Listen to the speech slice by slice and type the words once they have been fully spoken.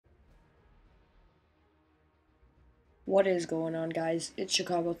What is going on, guys? It's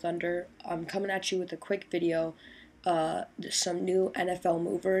Chicago Thunder. I'm coming at you with a quick video. Some new NFL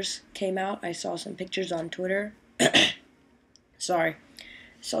movers came out. I saw some pictures on Twitter. Sorry.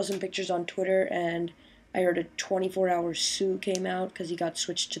 Saw some pictures on Twitter, and I heard a 24-hour Suh came out because he got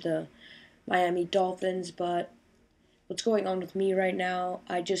switched to the Miami Dolphins. But what's going on with me right now,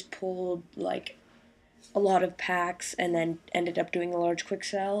 I just pulled, a lot of packs and then ended up doing a large quick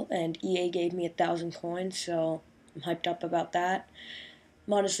sell, and EA gave me 1,000 coins, so I'm hyped up about that.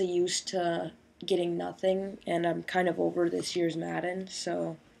 I'm honestly used to getting nothing, and I'm kind of over this year's Madden,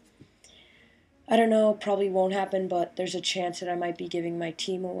 so I don't know, probably won't happen, but there's a chance that I might be giving my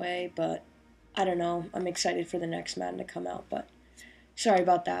team away, but I don't know. I'm excited for the next Madden to come out, but sorry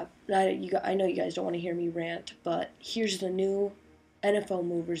about that. I know you guys don't want to hear me rant, but here's the new NFL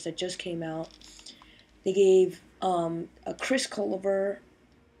movers that just came out. They gave a Chris Culliver.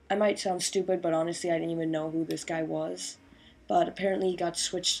 I might sound stupid, but honestly, I didn't even know who this guy was. But apparently, he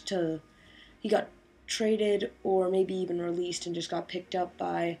got traded or maybe even released and just got picked up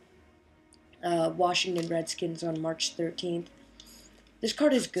by Washington Redskins on March 13th. This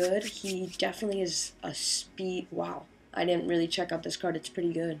card is good. He definitely is a speed. Wow. I didn't really check out this card. It's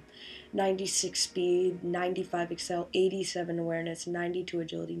pretty good. 96 speed, 95 excel, 87 awareness, 92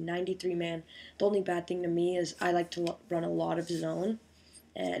 agility, 93 man. The only bad thing to me is I like to run a lot of zone,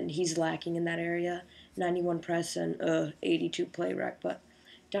 and he's lacking in that area. 91 press and 82 play rec, but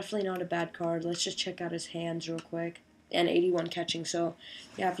definitely not a bad card. Let's just check out his hands real quick. And 81 catching. So,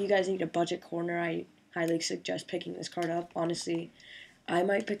 yeah, if you guys need a budget corner, I highly suggest picking this card up. Honestly, I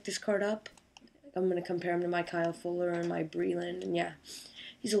might pick this card up. I'm going to compare him to my Kyle Fuller and my Breland, and yeah,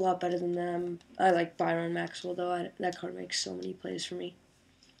 he's a lot better than them. I like Byron Maxwell, though. That card makes so many plays for me.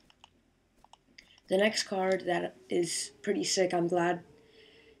 The next card that is pretty sick, I'm glad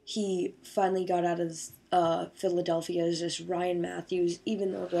he finally got out of Philadelphia, is this Ryan Matthews.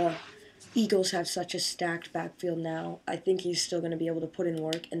 Even though the Eagles have such a stacked backfield now, I think he's still going to be able to put in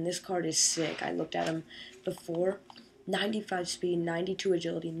work, and this card is sick. I looked at him before. 95 speed, 92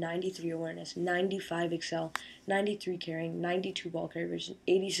 agility, 93 awareness, 95 excel, 93 carrying, 92 ball carrier vision,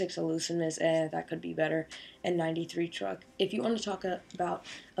 86 elusiveness, that could be better, and 93 truck. If you want to talk about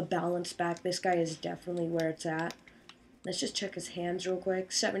a balanced back, this guy is definitely where it's at. Let's just check his hands real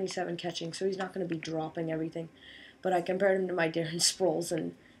quick. 77 catching, so he's not going to be dropping everything. But I compared him to my Darren Sproles,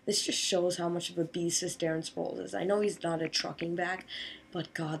 and this just shows how much of a beast this Darren Sproles is. I know he's not a trucking back,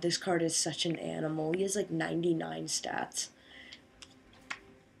 but God, this card is such an animal. He has like 99 stats.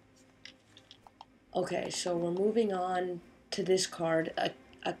 Okay, so we're moving on to this card.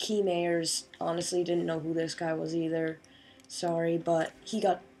 Akeem Ayers, honestly didn't know who this guy was either. Sorry, but he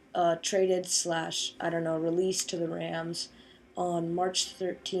got traded / I don't know, released to the Rams on March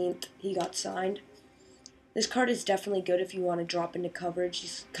 13th. He got signed. This card is definitely good if you want to drop into coverage.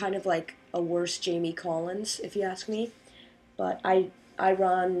 He's kind of like a worse Jamie Collins, if you ask me. But I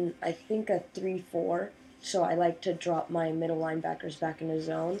run, I think, a 3-4, so I like to drop my middle linebackers back into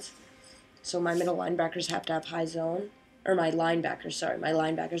zones. So my middle linebackers have to have high zone. Or my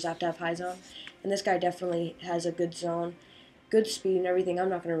linebackers have to have high zone. And this guy definitely has a good zone, good speed and everything. I'm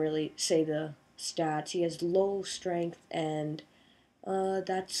not going to really say the stats. He has low strength, and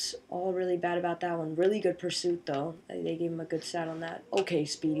that's all really bad about that one. Really good pursuit, though. They gave him a good stat on that. Okay,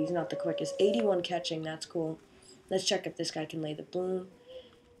 speed. He's not the quickest. 81 catching. That's cool. Let's check if this guy can lay the boom.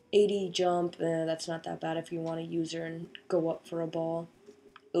 80 jump. That's not that bad if you want to use her and go up for a ball.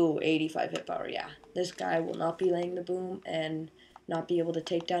 Ooh, 85 hit power. Yeah. This guy will not be laying the boom and not be able to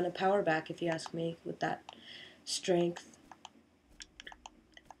take down a power back, if you ask me, with that strength.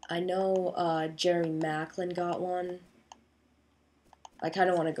 I know Jerry Maclin got one. I kind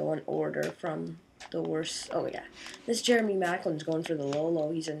of want to go in order from the worst. Oh, yeah. This Jeremy Maclin's going for the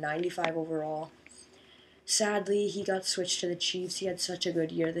low. He's a 95 overall. Sadly, he got switched to the Chiefs. He had such a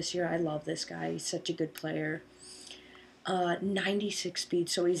good year this year. I love this guy. He's such a good player. 96 speed,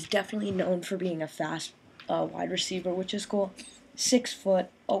 so he's definitely known for being a fast wide receiver, which is cool. 6 foot,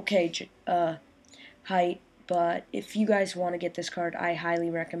 okay height, but if you guys want to get this card, I highly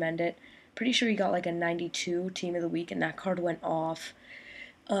recommend it. Pretty sure he got like a 92 team of the week, and that card went off.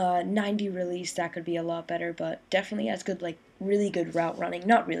 90 release, that could be a lot better, but definitely has good, really good route running.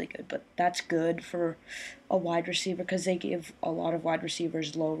 Not really good, but that's good for a wide receiver because they give a lot of wide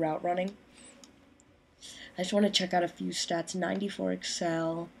receivers low route running. I just want to check out a few stats. 94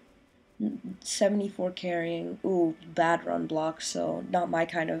 excel, 74 carrying. Ooh, bad run block, so not my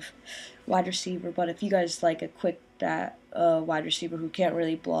kind of wide receiver, but if you guys like a wide receiver who can't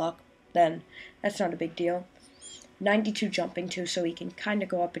really block, then that's not a big deal. 92 jumping too, so he can kind of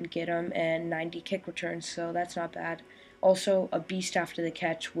go up and get him, and 90 kick returns, so that's not bad. Also, a beast after the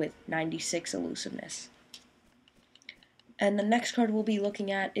catch with 96 elusiveness. And the next card we'll be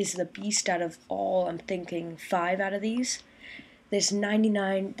looking at is the beast out of all, I'm thinking 5 out of these. This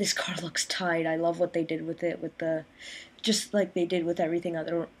 99, this card looks tight. I love what they did with it, with the, just like they did with everything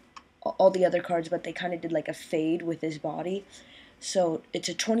other, all the other cards, but they kind of did like a fade with his body. So it's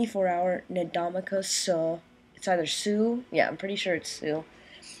a 24-hour NDAMUKOng SUH. It's either Sue, yeah, I'm pretty sure it's Sue.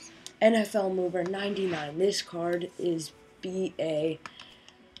 NFL mover 99. This card is BA.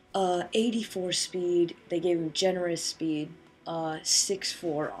 84 speed. They gave him generous speed.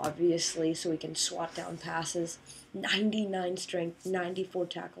 6'4", obviously, so he can swat down passes. 99 strength, 94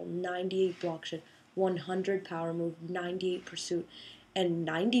 tackle, 98 block shot, 100 power move, 98 pursuit, and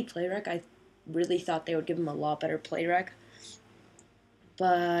 90 play rec. I really thought they would give him a lot better play rec.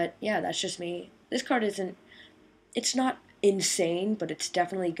 But yeah, that's just me. This card isn't, it's not insane, but it's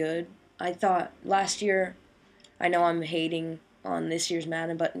definitely good. I thought last year, I know I'm hating on this year's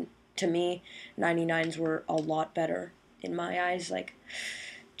Madden, but to me, 99s were a lot better in my eyes. Like,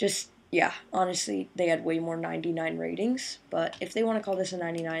 just, yeah, honestly, they had way more 99 ratings, but if they want to call this a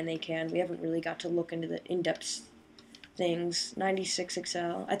 99, they can. We haven't really got to look into the in-depth things. 96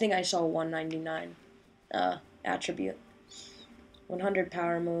 XL. I think I saw 199 attribute. 100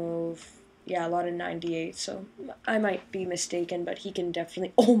 power move. Yeah, a lot of 98, so I might be mistaken, but he can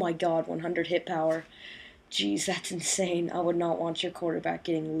definitely, oh my god, 100 hit power. Jeez, that's insane. I would not want your quarterback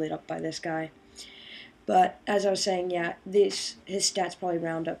getting lit up by this guy. But as I was saying, yeah, his stats probably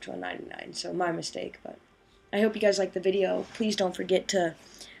round up to a 99, so my mistake. But I hope you guys liked the video. Please don't forget to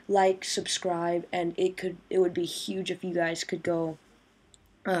like, subscribe, and it would be huge if you guys could go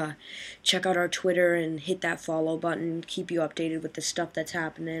check out our Twitter and hit that follow button, keep you updated with the stuff that's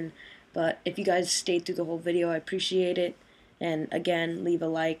happening. But if you guys stayed through the whole video, I appreciate it. And again, leave a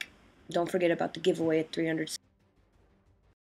like. Don't forget about the giveaway at 300